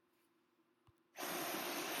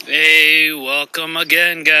Hey, welcome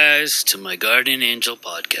again, guys, to my Guardian Angel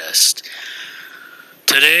podcast.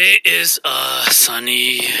 Today is a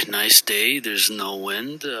sunny, nice day. There's no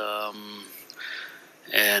wind,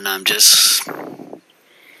 and I'm just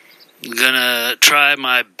gonna try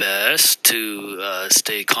my best to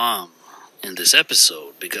stay calm in this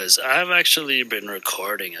episode because I've actually been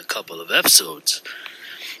recording a couple of episodes,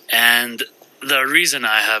 and the reason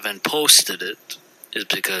I haven't posted it is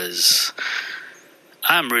because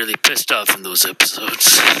I'm really pissed off in those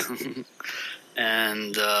episodes.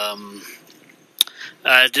 And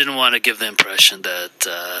I didn't want to give the impression that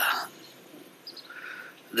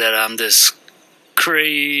I'm this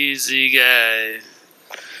crazy guy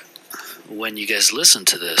when you guys listen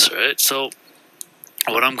to this, right? So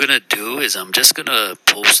what I'm gonna do is I'm just gonna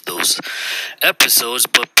post those episodes,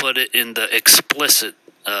 but put it in the explicit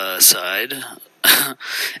side,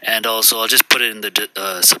 and also I'll just put it in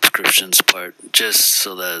the subscriptions part, just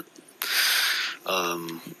so that I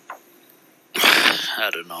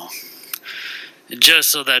don't know. Just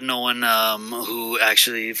so that no one who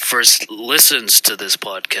actually first listens to this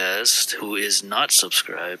podcast, who is not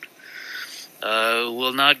subscribed,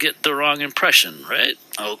 will not get the wrong impression, right?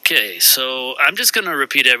 Okay, so I'm just going to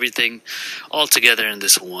repeat everything all together in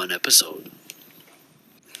this one episode.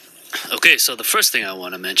 Okay, so the first thing I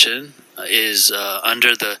want to mention is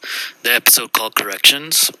under the episode called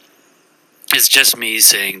Corrections. It's just me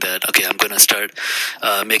saying that, okay, I'm going to start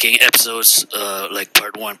making episodes like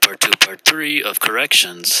part 1, part 2, part 3 of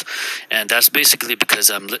corrections. And that's basically because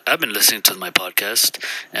I've been listening to my podcast,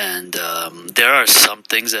 and there are some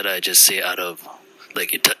things that I just say out of,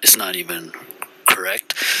 like, it's not even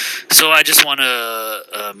correct. So I just want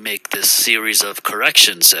to make this series of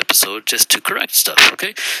corrections episode just to correct stuff,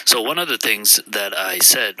 okay? So one of the things that I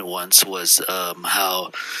said once was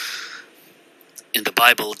how in the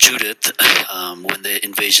Bible, Judith, when the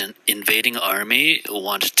invading army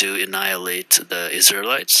wanted to annihilate the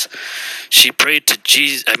Israelites, she prayed to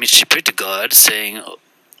Jesus. I mean, she prayed to God, saying,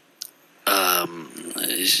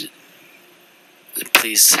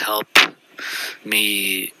 "Please help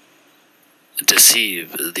me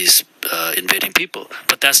deceive these invading people."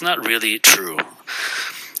 But that's not really true.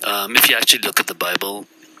 If you actually look at the Bible,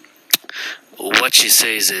 what she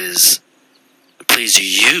says is, "Please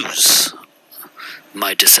use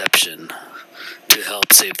my deception to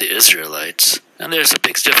help save the Israelites," and there's a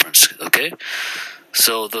big difference. Okay,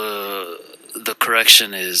 so the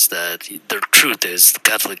correction is that the truth is the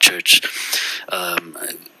Catholic Church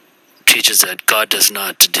teaches that God does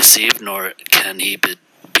not deceive, nor can He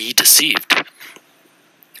be deceived.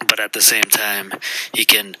 But at the same time, He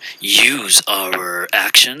can use our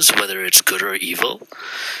actions, whether it's good or evil,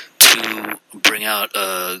 to bring out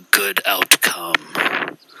a good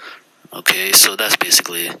outcome. Okay, so that's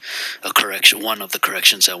basically a correction. One of the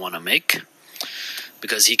corrections I want to make,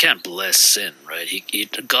 because He can't bless sin, right?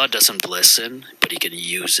 God doesn't bless sin, but He can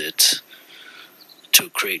use it to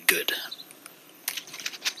create good.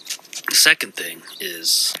 The second thing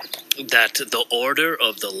is that the order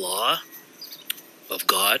of the law of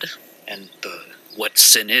God and what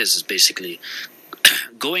sin is basically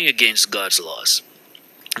going against God's laws.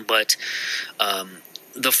 But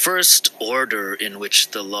the first order in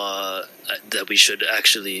which the law that we should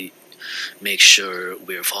actually make sure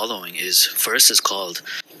we're following is called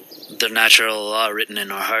the natural law written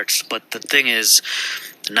in our hearts. But the thing is,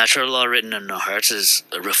 the natural law written in our hearts is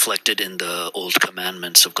reflected in the old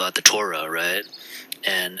commandments of God, the Torah, right?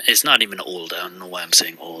 And it's not even old. I don't know why I'm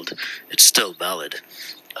saying old. It's still valid.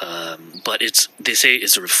 But they say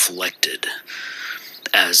it's reflected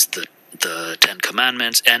as the Ten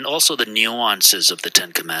Commandments, and also the nuances of the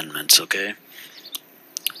Ten Commandments, okay?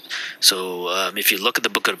 So if you look at the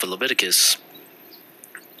book of Leviticus,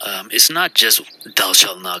 it's not just thou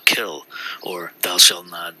shalt not kill or thou shalt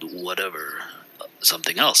not whatever,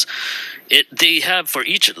 something else. They have, for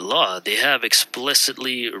each law, they have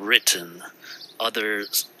explicitly written other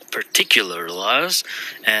particular laws,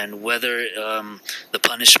 and whether the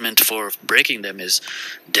punishment for breaking them is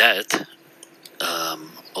death,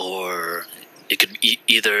 or it could be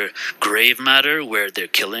either grave matter where they're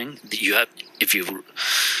killing. If you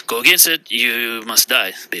go against it, you must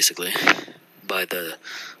die, basically, by the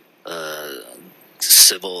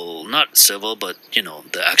not civil, but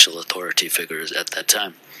the actual authority figures at that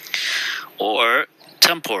time, or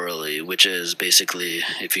temporally, which is basically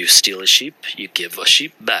if you steal a sheep, you give a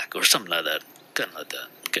sheep back, or something like that, kind of like that.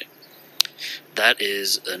 Okay, that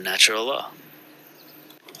is a natural law.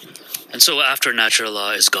 And so after natural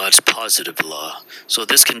law is God's positive law. So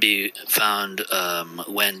this can be found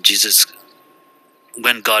when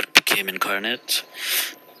God became incarnate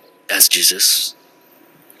as Jesus.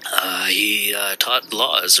 He taught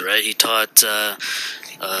laws, right? He taught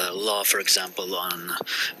law, for example, on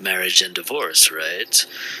marriage and divorce, right?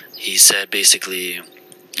 He said basically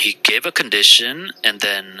he gave a condition, and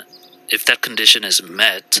then if that condition is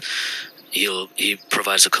met, he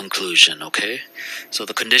provides a conclusion. Okay, so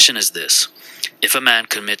the condition is this: if a man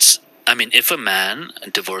commits, if a man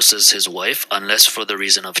divorces his wife unless for the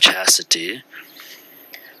reason of chastity,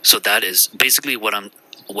 so that is basically what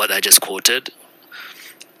I just quoted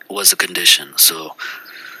was a condition. So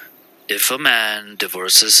if a man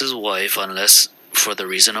divorces his wife unless for the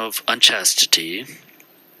reason of unchastity,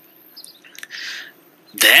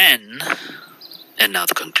 then, and now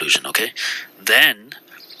the conclusion, okay, then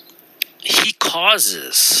he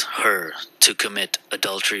causes her to commit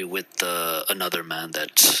adultery with another man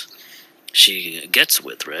that she gets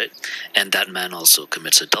with, right? And that man also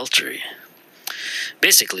commits adultery.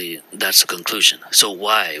 Basically, that's the conclusion. So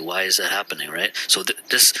why is that happening, right? So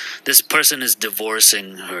this person is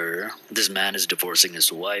divorcing her. This man is divorcing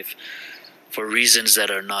his wife for reasons that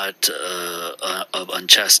are not of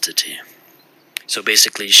unchastity. So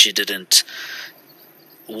basically, she didn't.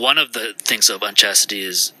 One of the things of unchastity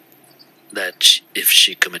is that if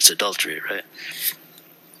she commits adultery, right?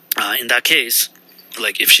 In that case,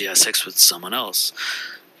 like if she has sex with someone else,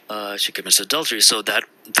 she commits adultery. So that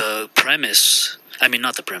the premise,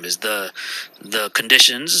 not the premise, the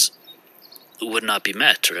conditions would not be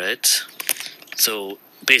met, right? So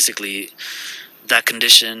basically, that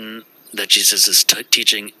condition that Jesus is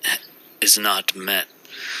teaching is not met.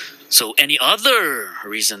 So any other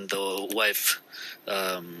reason the wife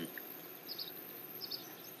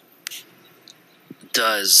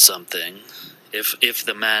does something, if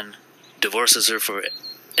the man divorces her for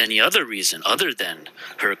any other reason other than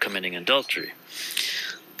her committing adultery,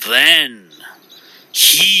 then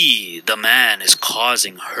the man is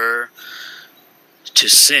causing her to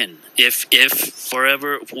sin. If for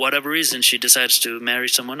whatever reason she decides to marry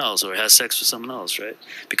someone else or has sex with someone else, right?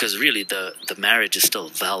 Because really the marriage is still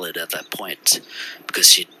valid at that point, because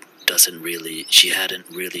she hadn't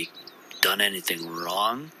really done anything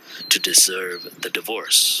wrong to deserve the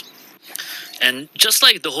divorce. And just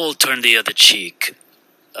like the whole turn the other cheek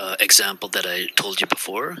example that I told you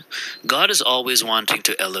before, God is always wanting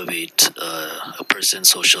to elevate a person's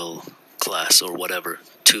social class or whatever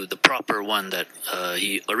to the proper one that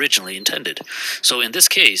he originally intended. So in this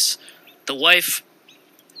case, the wife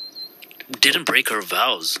didn't break her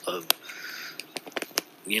vows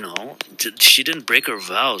she didn't break her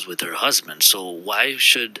vows with her husband. So why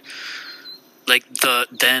should,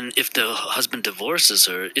 then if the husband divorces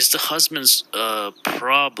her, it's the husband's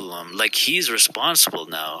problem. Like, he's responsible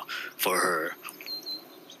now for her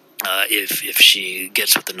if she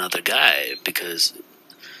gets with another guy, because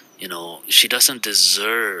she doesn't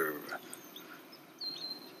deserve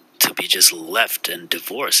to be just left and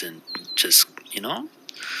divorced and just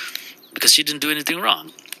because she didn't do anything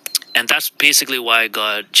wrong. And that's basically why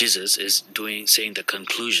Jesus is saying the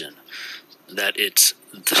conclusion, that it's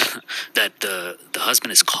that the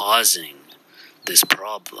husband is causing this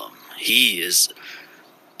problem. He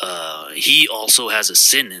also has a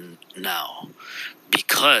sin in now,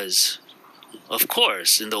 because of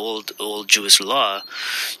course in the old Jewish law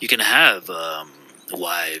you can have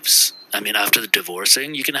wives. After the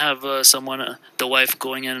divorcing, you can have the wife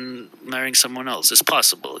going and marrying someone else. It's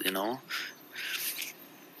possible,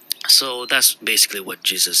 So that's basically what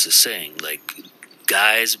Jesus is saying. Like,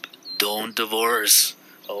 guys, don't divorce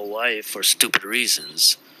a wife for stupid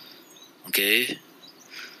reasons. Okay?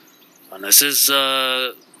 Unless it's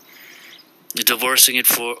divorcing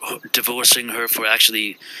her for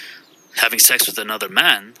actually having sex with another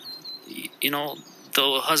man,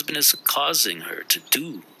 the husband is causing her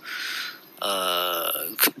to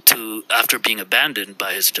after being abandoned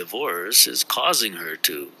by his divorce, is causing her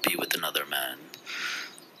to be with another man.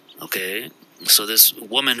 Okay? So this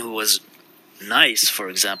woman who was nice, for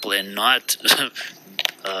example, and not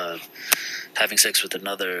having sex with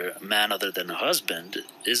another man other than her husband,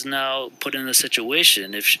 is now put in a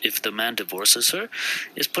situation, if the man divorces her,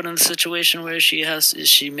 is put in a situation where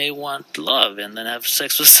she may want love and then have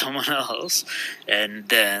sex with someone else, and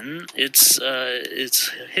then it's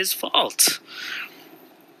his fault.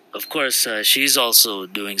 Of course, she's also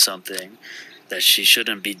doing something that she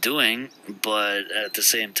shouldn't be doing, but at the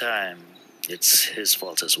same time, it's his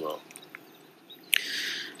fault as well.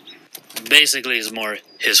 Basically, it's more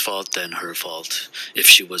his fault than her fault if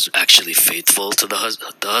she was actually faithful to the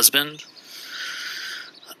husband.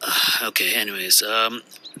 Okay, anyways,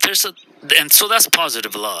 and so that's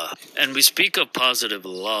positive law. And we speak of positive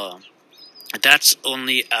law That's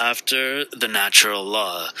only after the natural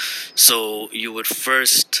law. So you would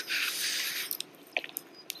first,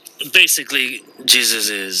 basically, Jesus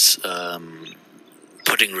is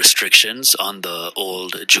putting restrictions on the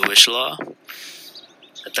old Jewish law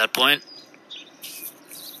at that point.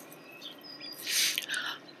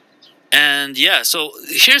 And yeah, so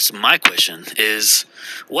here's my question: is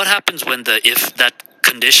what happens when if that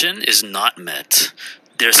condition is not met?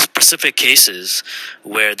 There's specific cases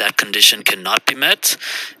where that condition cannot be met,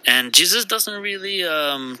 and Jesus doesn't really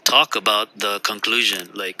talk about the conclusion,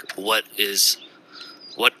 like what does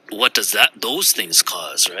those things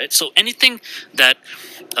cause, right? So anything that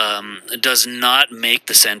does not make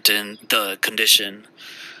the condition,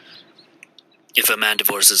 if a man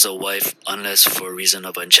divorces a wife unless for reason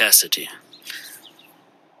of unchastity.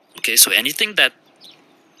 Okay, so anything that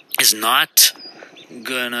is not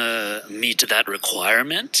gonna meet that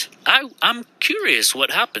requirement, I'm curious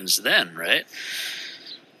what happens then, right?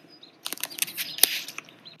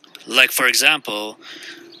 Like, for example,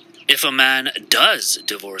 if a man does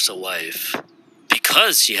divorce a wife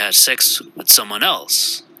because she had sex with someone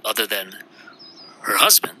else other than her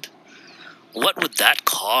husband, what would that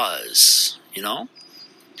cause, you know?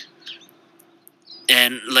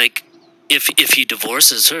 And like, if he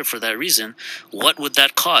divorces her for that reason, what would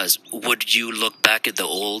that cause? Would you look back at the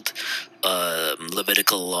old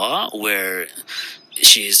Levitical law where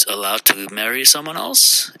she's allowed to marry someone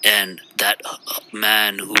else, and that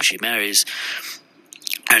man who she marries,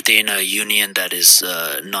 are they in a union that is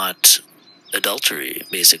not adultery,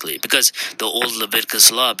 basically? Because the old Leviticus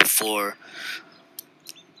law before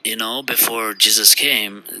Jesus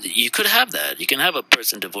came, you could have that. You can have a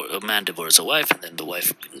man divorce a wife, and then the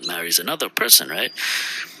wife marries another person, right?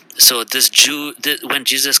 So when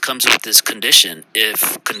Jesus comes with this condition,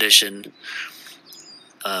 if condition,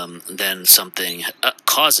 then something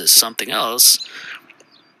causes something else.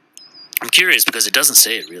 I'm curious because it doesn't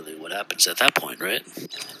say really what happens at that point, right?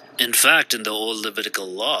 In fact, in the old Levitical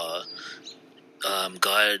law,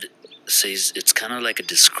 God says it's kind of like a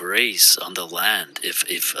disgrace on the land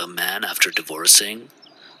if a man, after divorcing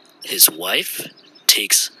his wife,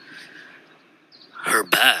 takes her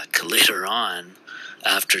back later on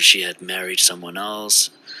after she had married someone else.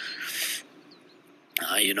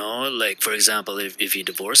 Like, for example, if he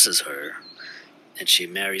divorces her and she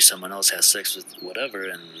marries someone else, has sex with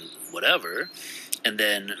whatever, and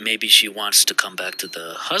then maybe she wants to come back to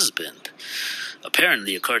the husband.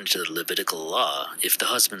 Apparently, according to the Levitical law, if the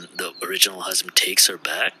original husband, takes her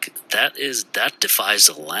back, that defies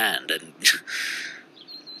the land, and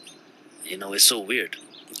it's so weird.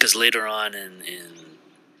 Because later on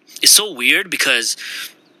it's so weird because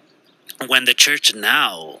when the church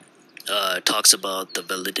now talks about the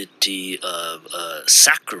validity of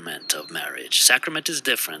sacrament of marriage. Sacrament is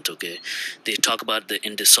different, okay? They talk about the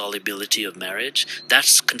indissolubility of marriage.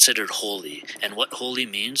 That's considered holy. And what holy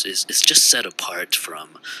means is it's just set apart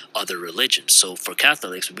from other religions. So for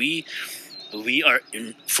Catholics,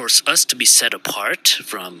 for us to be set apart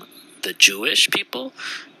from the Jewish people,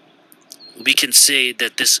 we can say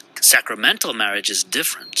that this sacramental marriage is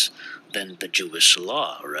different than the Jewish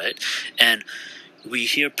law, right? And we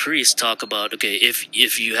hear priests talk about, okay,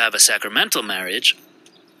 if you have a sacramental marriage,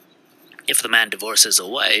 if the man divorces a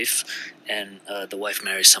wife and the wife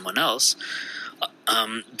marries someone else,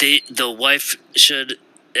 the wife should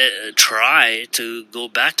try to go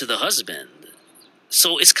back to the husband.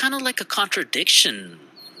 So it's kind of like a contradiction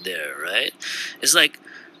there, right? It's like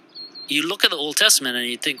you look at the Old Testament and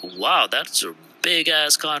you think, wow, that's a big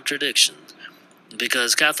ass contradiction,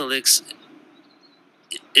 because Catholics,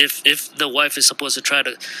 if the wife is supposed to try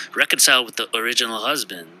to reconcile with the original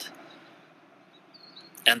husband,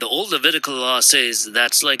 and the old Levitical law says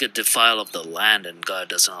that's like a defile of the land and God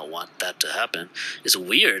does not want that to happen, it's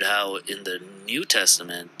weird how in the New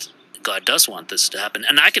Testament God does want this to happen.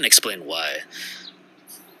 And I can explain why.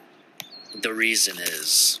 The reason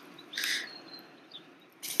is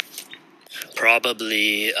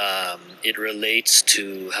probably it relates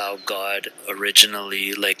to how God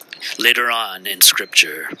originally, like later on in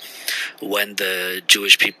Scripture, when the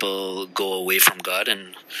Jewish people go away from God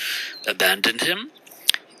and abandon Him,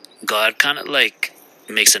 God kind of like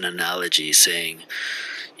makes an analogy saying,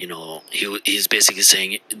 he's basically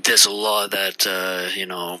saying this law that,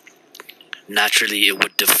 naturally it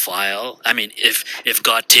would defile. I mean, if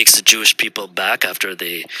God takes the Jewish people back after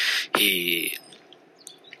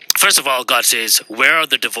first of all, God says, where are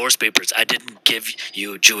the divorce papers? I didn't give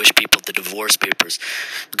you Jewish people the divorce papers,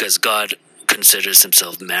 because God considers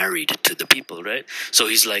himself married to the people, right? So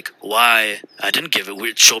he's like, why? I didn't give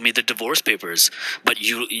it. Show me the divorce papers. But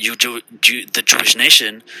the Jewish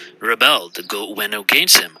nation rebelled, went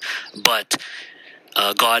against him. But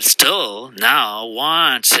God still now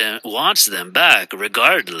wants them back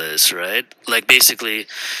regardless, right? Like basically,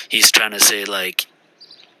 he's trying to say like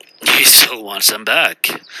he still wants them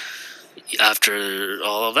back after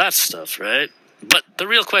all of that stuff, right? But the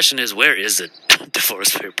real question is, where is the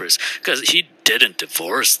divorce papers? Because he didn't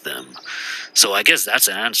divorce them. So I guess that's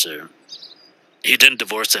the answer. He didn't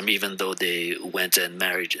divorce them even though they went and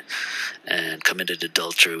married and committed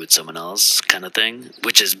adultery with someone else, kind of thing,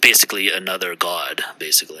 which is basically another god,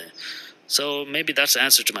 basically. So maybe that's the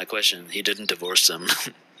answer to my question. He didn't divorce them,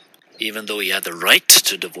 even though he had the right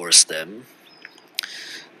to divorce them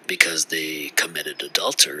because they committed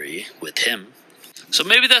adultery with him. So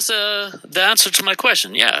maybe that's the answer to my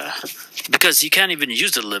question, yeah. Because he can't even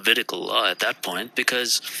use the Levitical law at that point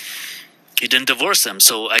because he didn't divorce them.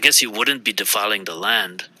 So I guess he wouldn't be defiling the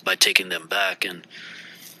land by taking them back and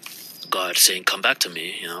God saying, come back to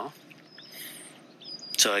me, you know.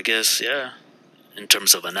 So I guess, yeah, in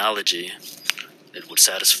terms of analogy, it would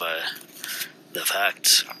satisfy the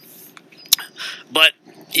facts. But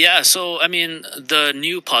yeah, so I mean, the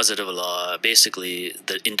new positive law, basically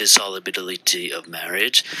the indissolubility of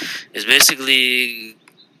marriage, is basically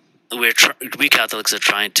we Catholics are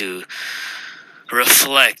trying to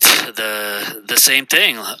reflect the same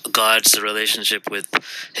thing, God's relationship with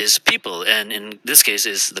his people, and in this case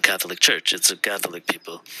is the Catholic Church. It's a Catholic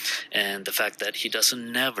people, and the fact that he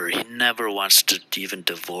never wants to even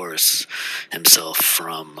divorce himself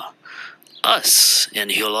from us,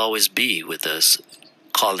 and he'll always be with us,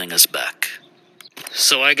 calling us back.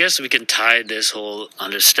 So I guess we can tie this whole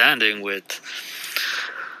understanding with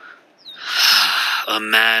a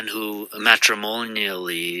man who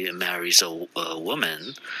matrimonially marries a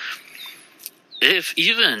woman,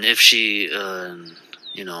 even if she,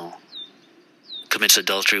 commits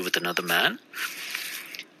adultery with another man,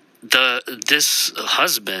 this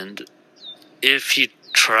husband, if he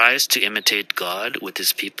tries to imitate God with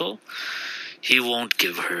his people, he won't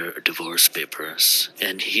give her divorce papers,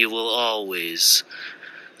 and he will always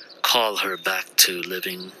call her back to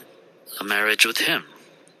living a marriage with him.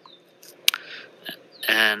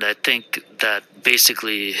 And I think that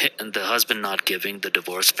basically the husband not giving the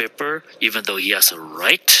divorce paper, even though he has a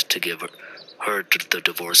right to give her the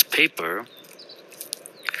divorce paper,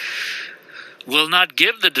 will not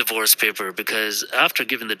give the divorce paper, because after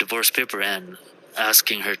giving the divorce paper and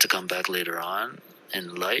asking her to come back later on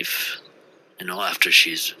in life, after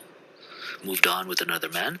she's moved on with another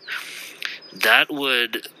man, that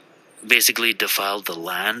would basically defile the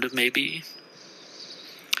land, maybe.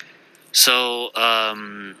 So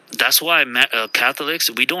that's why Catholics,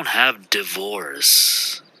 we don't have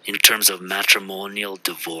divorce in terms of matrimonial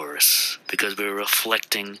divorce, because we're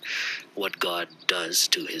reflecting what God does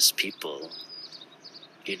to his people.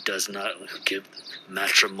 He does not give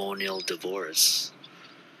matrimonial divorce.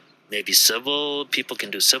 Maybe civil, people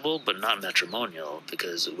can do civil, but not matrimonial,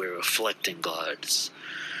 because we're reflecting God's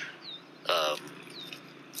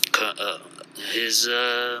his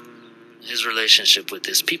relationship with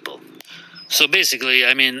his people. So basically,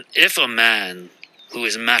 I mean, if a man who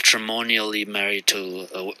is matrimonially married to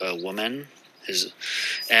a woman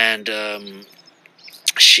and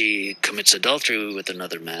she commits adultery with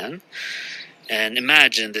another man, and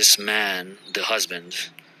imagine this man, the husband,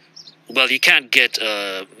 well, you can't get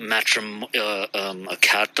a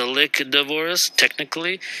Catholic divorce,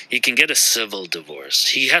 technically. He can get a civil divorce.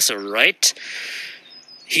 He has a right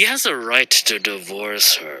to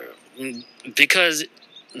divorce her, because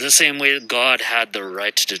the same way God had the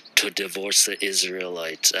right to divorce the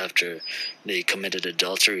Israelites after they committed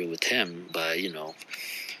adultery with him by,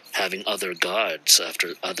 having other gods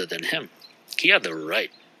other than him. He had the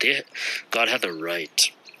right. God had the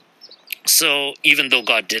right. So even though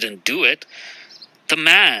God didn't do it, the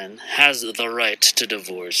man has the right to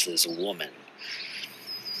divorce this woman.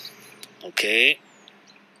 Okay?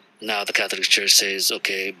 Now the Catholic Church says,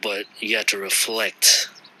 okay, but you have to reflect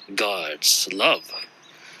God's love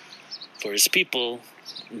for his people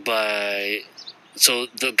so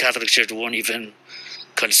the Catholic Church won't even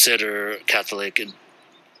consider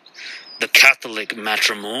the Catholic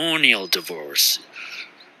matrimonial divorce.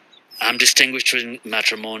 I'm distinguishing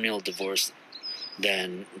matrimonial divorce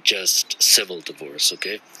than just civil divorce,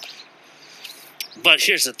 okay? But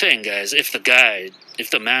here's the thing, guys. If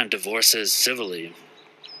the man divorces civilly,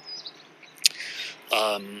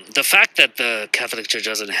 the fact that the Catholic Church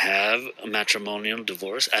doesn't have a matrimonial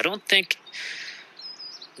divorce, I don't think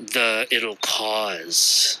it'll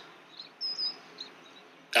cause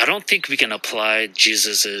I don't think we can apply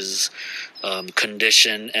Jesus's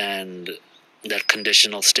condition and that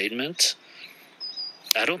conditional statement.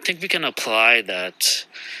 I don't think we can apply that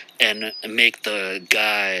and make the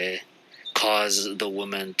guy cause the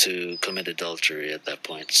woman to commit adultery at that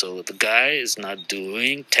point. So the guy is not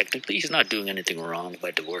doing, technically, he's not doing anything wrong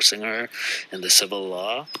by divorcing her in the civil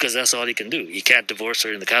law, because that's all he can do. He can't divorce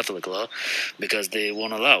her in the Catholic law because they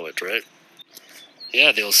won't allow it, right?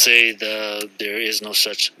 Yeah, they'll say there is no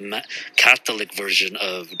such Catholic version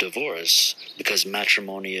of divorce because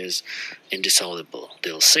matrimony is indissoluble.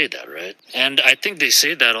 They'll say that, right? And I think they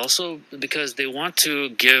say that also because they want to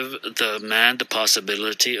give the man the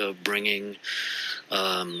possibility of bringing,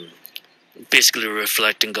 basically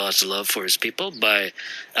reflecting God's love for his people by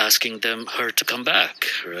asking her to come back,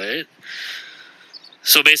 right?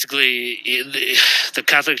 So basically, the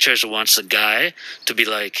Catholic Church wants the guy to be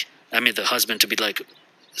like, the husband to be like,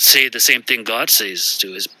 say the same thing God says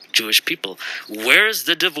to his Jewish people. Where's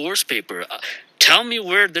the divorce paper? Tell me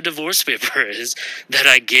where the divorce paper is that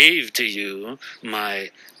I gave to you, my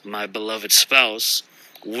beloved spouse.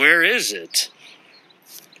 Where is it?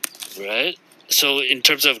 Right? So in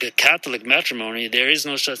terms of Catholic matrimony, there is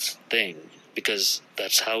no such thing because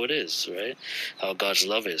that's how it is, right? How God's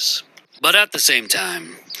love is. But at the same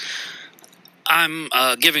time, I'm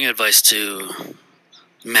giving advice to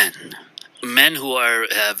men who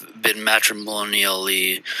have been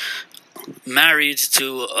matrimonially married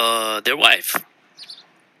to their wife.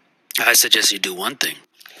 I suggest you do one thing.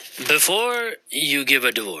 Before you give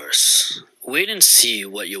a divorce, wait and see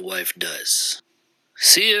what your wife does.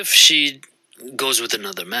 See if she goes with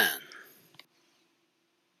another man.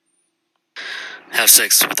 Have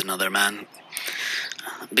sex with another man.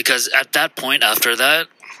 Because at that point, after that,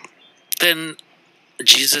 then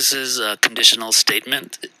Jesus' conditional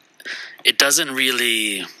statement, it doesn't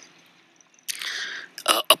really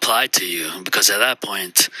apply to you, because at that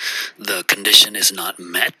point the condition is not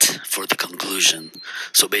met for the conclusion.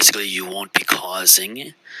 So basically you won't be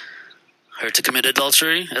causing her to commit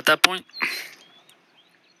adultery at that point.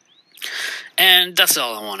 And that's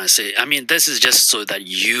all I want to say. This is just so that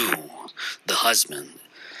you, the husband,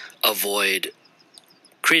 avoid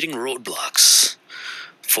creating roadblocks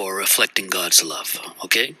for reflecting God's love.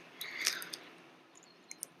 Okay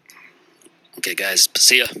guys,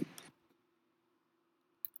 see ya.